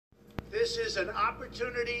This is an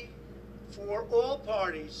opportunity for all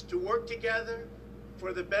parties to work together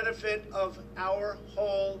for the benefit of our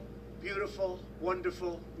whole beautiful,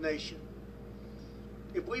 wonderful nation.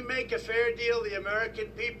 If we make a fair deal, the American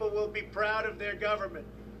people will be proud of their government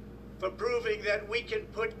for proving that we can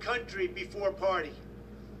put country before party.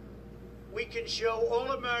 We can show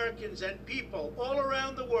all Americans and people all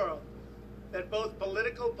around the world that both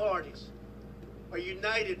political parties are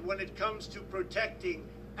united when it comes to protecting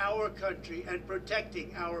our country and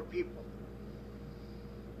protecting our people.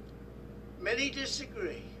 Many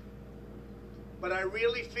disagree, but I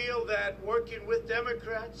really feel that working with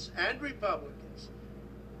Democrats and Republicans,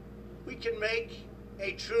 we can make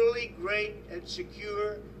a truly great and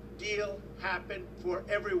secure deal happen for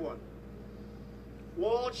everyone.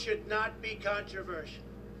 Walls should not be controversial.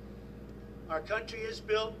 Our country has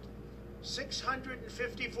built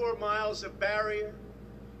 654 miles of barrier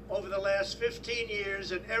over the last 15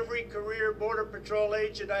 years, and every career Border Patrol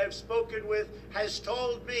agent I have spoken with has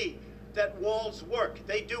told me that walls work.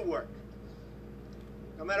 They do work.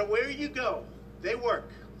 No matter where you go, they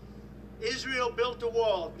work. Israel built a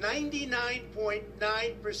wall,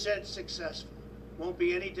 99.9% successful. Won't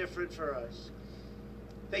be any different for us.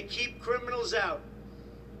 They keep criminals out.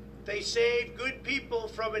 They save good people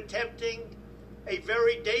from attempting a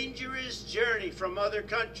very dangerous journey from other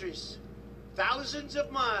countries, thousands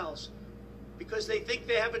of miles, because they think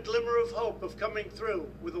they have a glimmer of hope of coming through.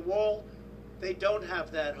 With a wall, they don't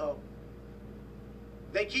have that hope.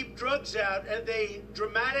 They keep drugs out, and they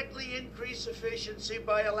dramatically increase efficiency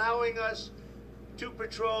by allowing us to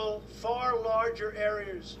patrol far larger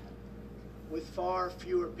areas with far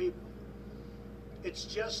fewer people. It's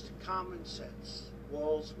just common sense.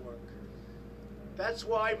 Walls work. That's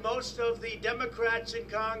why most of the Democrats in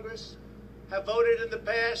Congress have voted in the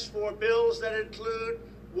past for bills that include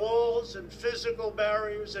walls and physical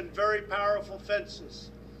barriers and very powerful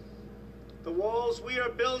fences. The walls we are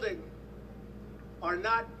building are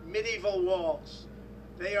not medieval walls.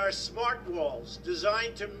 They are smart walls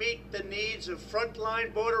designed to meet the needs of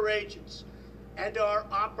frontline border agents and are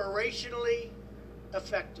operationally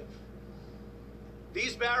effective.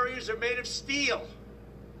 These barriers are made of steel,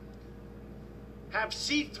 have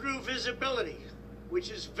see-through visibility,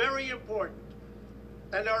 which is very important,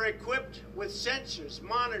 and are equipped with sensors,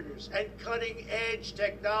 monitors, and cutting-edge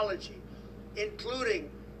technology, including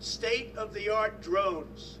state-of-the-art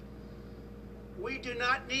drones. We do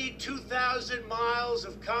not need 2,000 miles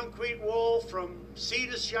of concrete wall from sea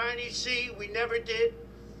to shiny sea. We never did.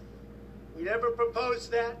 We never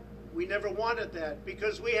proposed that. We never wanted that,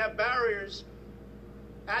 because we have barriers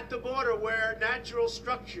at the border where natural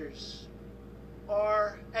structures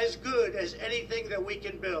are as good as anything that we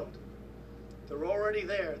can build. They're already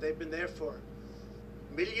there. They've been there for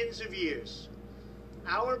millions of years.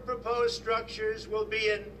 Our proposed structures will be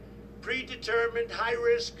in predetermined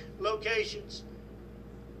high-risk locations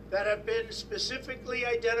that have been specifically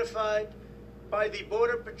identified by the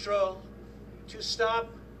Border Patrol to stop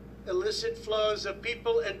illicit flows of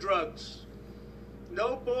people and drugs.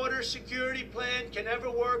 No border security plan can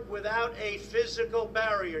ever work without a physical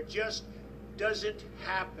barrier. Just doesn't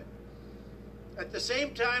happen. At the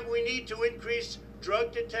same time, we need to increase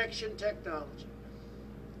drug detection technology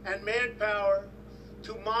and manpower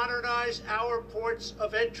to modernize our ports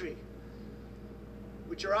of entry,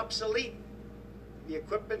 which are obsolete. The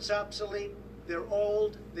equipment's obsolete, they're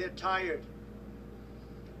old, they're tired.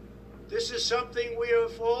 This is something we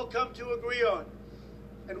have all come to agree on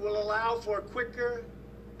and will allow for quicker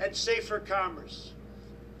and safer commerce.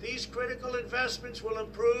 These critical investments will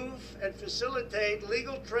improve and facilitate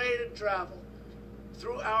legal trade and travel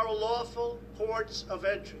through our lawful ports of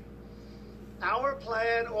entry. Our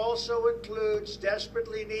plan also includes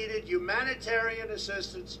desperately needed humanitarian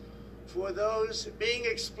assistance for those being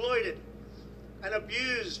exploited and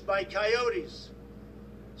abused by coyotes,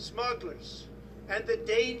 smugglers, and the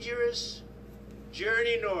dangerous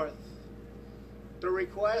journey north. The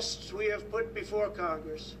requests we have put before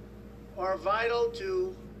Congress are vital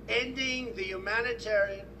to ending the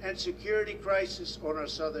humanitarian and security crisis on our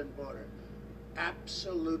southern border.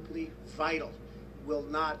 Absolutely vital. Will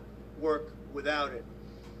not work without it.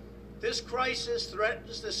 This crisis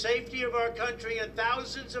threatens the safety of our country and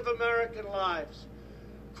thousands of American lives.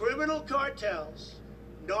 Criminal cartels,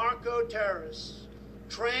 narco-terrorists,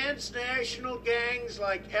 transnational gangs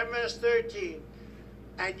like MS-13,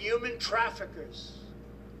 and human traffickers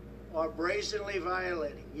are brazenly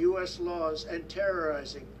violating U.S. laws and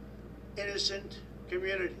terrorizing innocent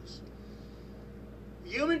communities.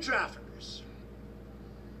 Human traffickers.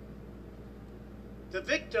 The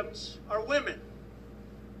victims are women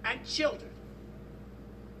and children.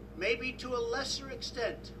 maybe to a lesser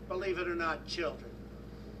extent, believe it or not, children.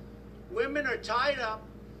 Women are tied up,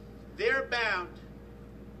 they're bound,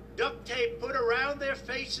 duct tape put around their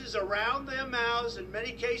faces, around their mouths. In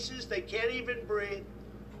many cases, they can't even breathe.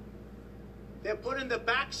 They're put in the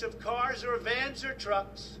backs of cars or vans or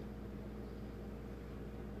trucks.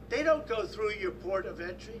 They don't go through your port of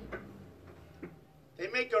entry. They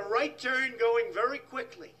make a right turn going very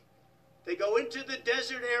quickly. They go into the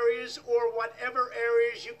desert areas or whatever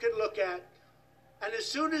areas you can look at. And as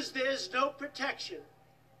soon as there's no protection,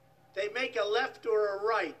 they make a left or a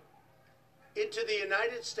right into the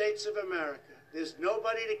United States of America. There's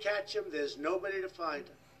nobody to catch them. There's nobody to find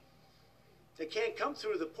them. They can't come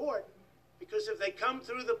through the port, because if they come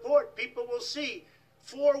through the port, people will see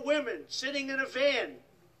 4 women sitting in a van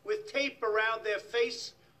with tape around their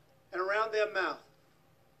face and around their mouth.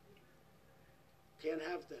 Can't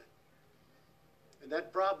have that. And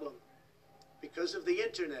that problem, because of the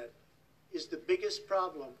internet, is the biggest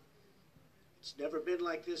problem. It's never been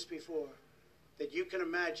like this before that you can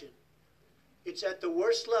imagine. It's at the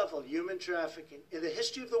worst level, human trafficking, in the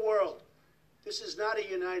history of the world. This is not a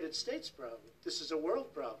United States problem. This is a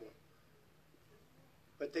world problem.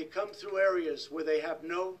 But they come through areas where they have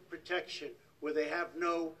no protection, where they have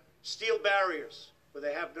no steel barriers, where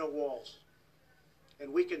they have no walls.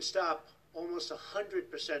 And we can stop almost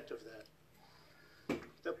 100% of that.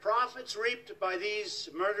 The profits reaped by these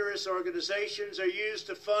murderous organizations are used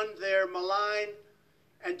to fund their malign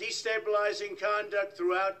and destabilizing conduct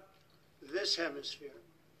throughout this hemisphere.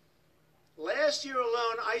 Last year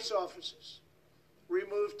alone, ICE officers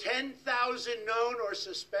removed 10,000 known or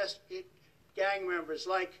suspected gang members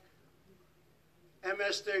like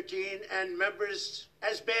MS-13 and members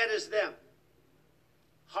as bad as them.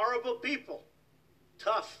 Horrible people,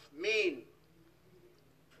 tough, mean,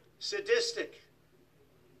 sadistic.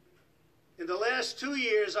 In the last 2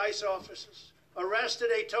 years, ICE officers arrested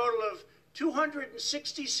a total of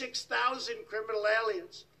 266,000 criminal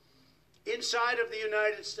aliens inside of the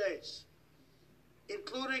United States,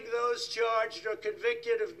 including those charged or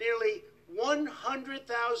convicted of nearly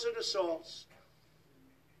 100,000 assaults,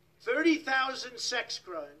 30,000 sex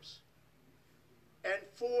crimes, and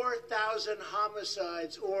 4,000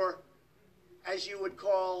 homicides, or as you would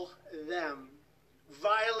call them,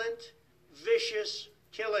 violent, vicious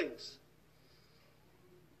killings.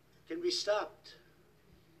 Can be stopped.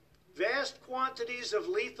 Vast quantities of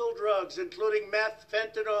lethal drugs, including meth,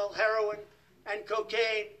 fentanyl, heroin, and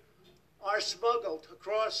cocaine, are smuggled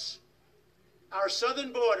across our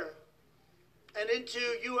southern border and into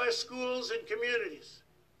U.S. schools and communities.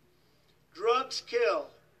 Drugs kill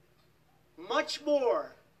much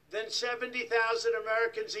more than 70,000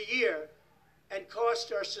 Americans a year and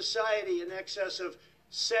cost our society in excess of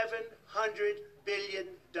 $700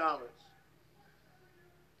 billion.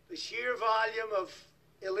 The sheer volume of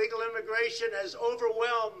illegal immigration has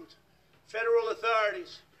overwhelmed federal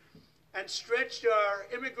authorities and stretched our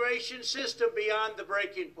immigration system beyond the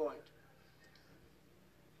breaking point.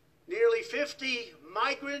 Nearly 50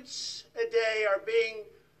 migrants a day are being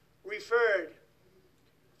referred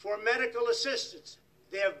for medical assistance.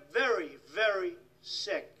 They're very, very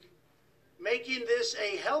sick, making this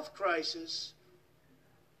a health crisis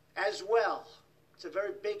as well. It's a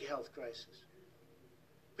very big health crisis.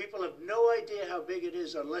 People have no idea how big it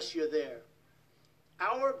is unless you're there.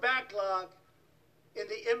 Our backlog in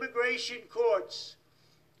the immigration courts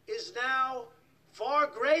is now far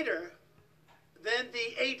greater than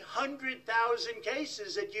the 800,000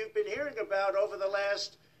 cases that you've been hearing about over the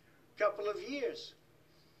last couple of years.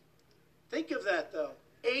 Think of that, though.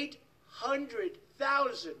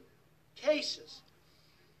 800,000 cases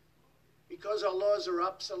because our laws are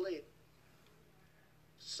obsolete.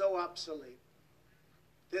 So obsolete.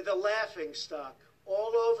 They're the laughing stock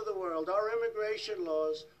all over the world. Our immigration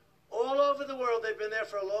laws, all over the world, they've been there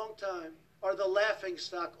for a long time, are the laughing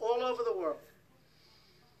stock all over the world.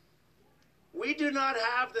 We do not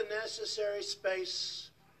have the necessary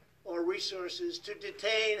space or resources to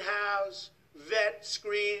detain, house, vet,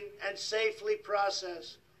 screen, and safely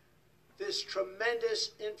process this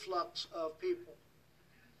tremendous influx of people.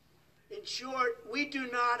 In short, we do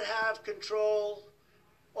not have control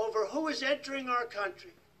over who is entering our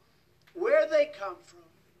country, where they come from,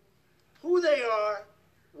 who they are,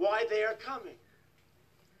 why they are coming.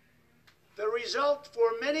 The result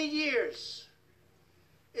for many years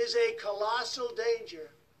is a colossal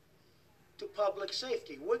danger to public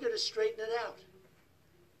safety. We're going to straighten it out.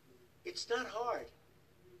 It's not hard.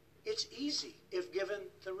 It's easy if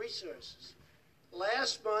given the resources.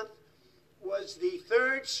 Last month was the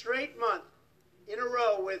third straight month in a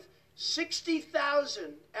row with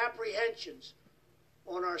 60,000 apprehensions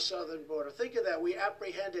on our southern border. Think of that. We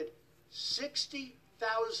apprehended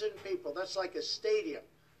 60,000 people. That's like a stadium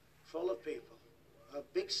full of people, a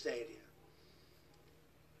big stadium.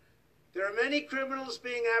 There are many criminals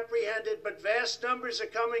being apprehended, but vast numbers are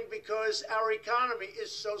coming because our economy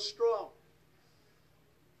is so strong.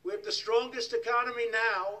 We have the strongest economy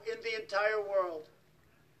now in the entire world.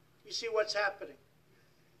 You see what's happening.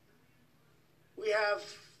 We have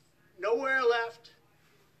nowhere left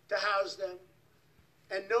to house them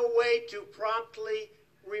and no way to promptly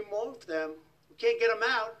remove them. We can't get them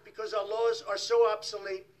out because our laws are so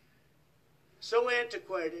obsolete, so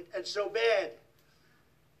antiquated, and so bad.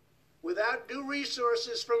 Without new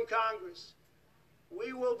resources from Congress,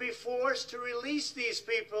 we will be forced to release these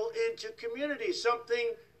people into communities,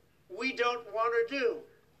 something we don't want to do,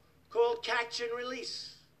 called catch and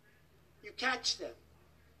release. You catch them.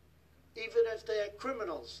 Even if they're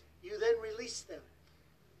criminals, you then release them.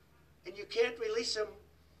 And you can't release them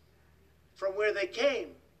from where they came.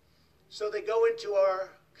 So they go into our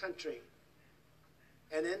country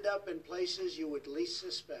and end up in places you would least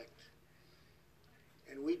suspect.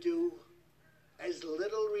 And we do as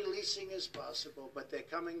little releasing as possible, but they're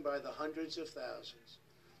coming by the hundreds of thousands.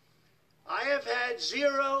 I have had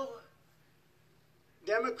 0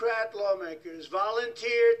 Democrat lawmakers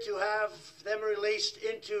volunteer to have them released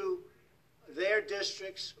into their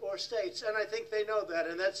districts or states, and I think they know that,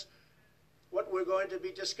 and that's what we're going to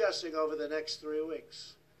be discussing over the next 3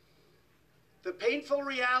 weeks. The painful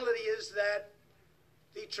reality is that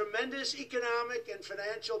the tremendous economic and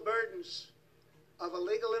financial burdens of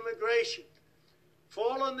illegal immigration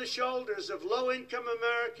fall on the shoulders of low-income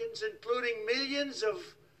Americans, including millions of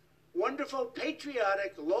wonderful,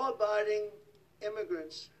 patriotic, law-abiding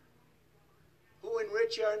immigrants who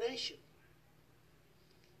enrich our nation.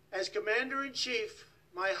 As Commander-in-Chief,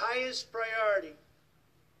 my highest priority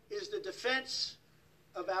is the defense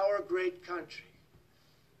of our great country.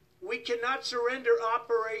 We cannot surrender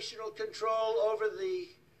operational control over the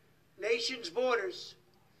nation's borders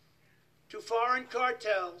to foreign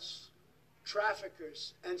cartels,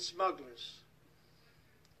 traffickers, and smugglers.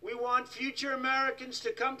 We want future Americans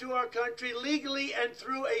to come to our country legally and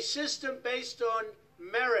through a system based on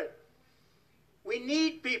merit. We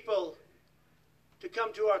need people to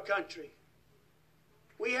come to our country.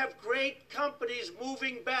 We have great companies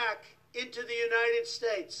moving back into the United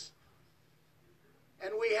States.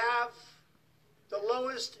 And we have the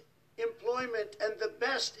lowest employment and the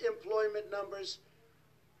best employment numbers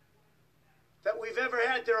that we've ever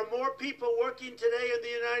had. There are more people working today in the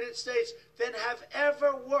United States than have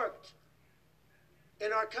ever worked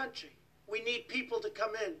in our country. We need people to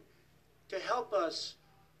come in to help us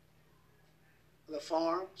on the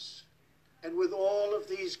farms and with all of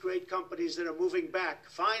these great companies that are moving back.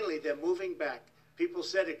 Finally, they're moving back. People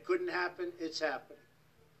said it couldn't happen. It's happening.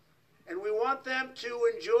 And we want them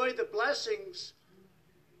to enjoy the blessings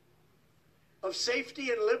of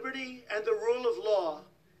safety and liberty and the rule of law.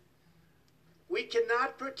 We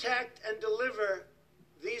cannot protect and deliver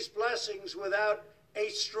these blessings without a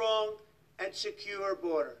strong and secure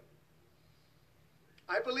border.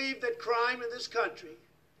 I believe that crime in this country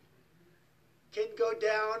can go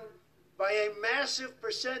down by a massive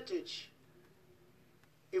percentage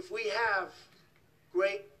if we have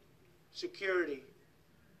great security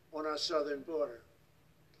on our southern border.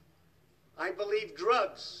 I believe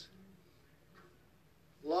drugs,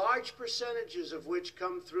 large percentages of which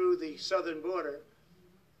come through the southern border,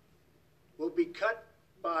 will be cut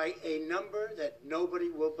by a number that nobody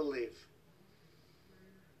will believe.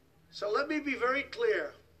 So let me be very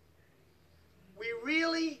clear. We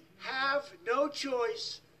really have no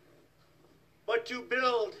choice but to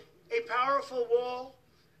build a powerful wall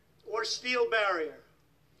or steel barrier.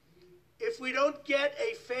 If we don't get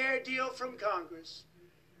a fair deal from Congress,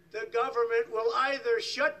 the government will either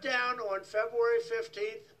shut down on February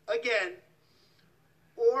 15th again,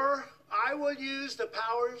 or I will use the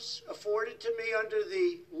powers afforded to me under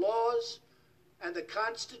the laws and the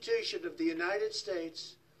Constitution of the United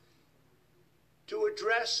States to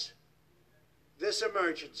address this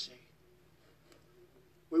emergency.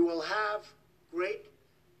 We will have great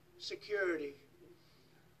security.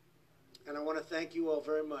 And I want to thank you all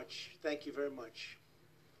very much. Thank you very much.